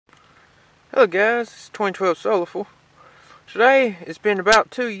Hello guys, it's 2012 Solarful. Today, it's been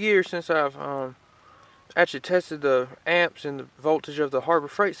about 2 years since I've actually tested the amps and the voltage of the Harbor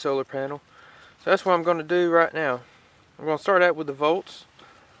Freight solar panel. So that's what I'm going to do right now. I'm going to start out with the volts.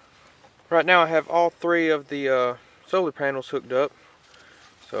 Right now I have all three of the solar panels hooked up.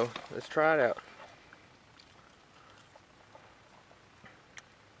 So let's try it out.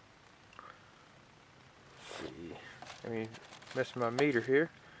 Let's see. Let me mess with my meter here.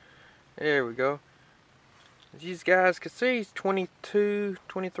 There we go. As you guys can see, it's 22,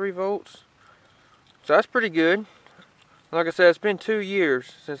 23 volts. So that's pretty good. Like I said, it's been 2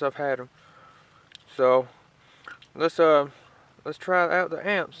 years since I've had them. So let's try out the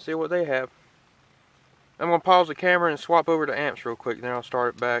amps, see what they have. I'm gonna pause the camera and swap over to amps real quick, then I'll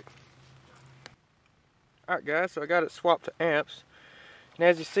start it back. Alright guys, so I got it swapped to amps. And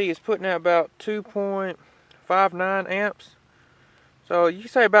as you see, it's putting out about 2.59 amps. So you can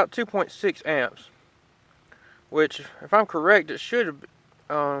say about 2.6 amps. Which, if I'm correct, it should have,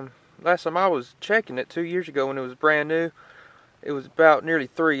 last time I was checking it 2 years ago when it was brand new, it was about nearly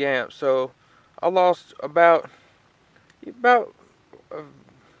 3 amps. So I lost about what,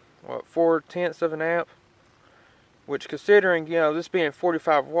 4/10 of an amp. Which, considering, you know, this being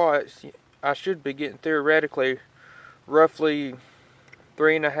 45 watts, I should be getting theoretically roughly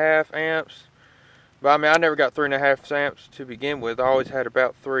 3.5 amps. But I mean, I never got 3.5 amps to begin with. I always had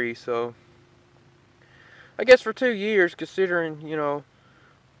about 3. So I guess for 2 years, considering, you know,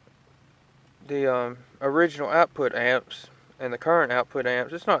 the original output amps and the current output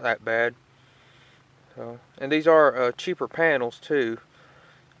amps, it's not that bad. So, and these are cheaper panels too.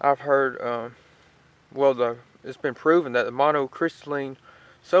 I've heard, it's been proven that the monocrystalline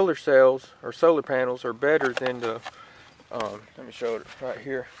solar cells or solar panels are better than the, let me show it right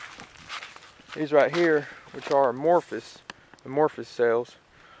here. These right here, which are amorphous cells.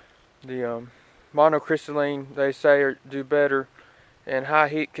 The monocrystalline, they say, do better in high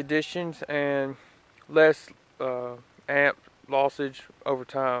heat conditions and less amp lossage over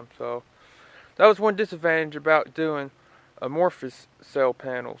time. So that was one disadvantage about doing amorphous cell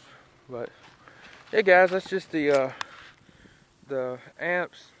panels. But yeah guys, that's just the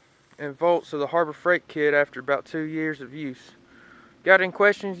amps and volts of the Harbor Freight kit after about 2 years of use. Got any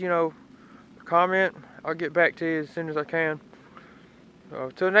questions, you know, comment. I'll get back to you as soon as I can.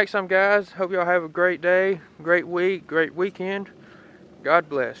 Till next time guys, hope y'all have a great day, great week, great weekend. God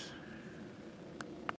bless.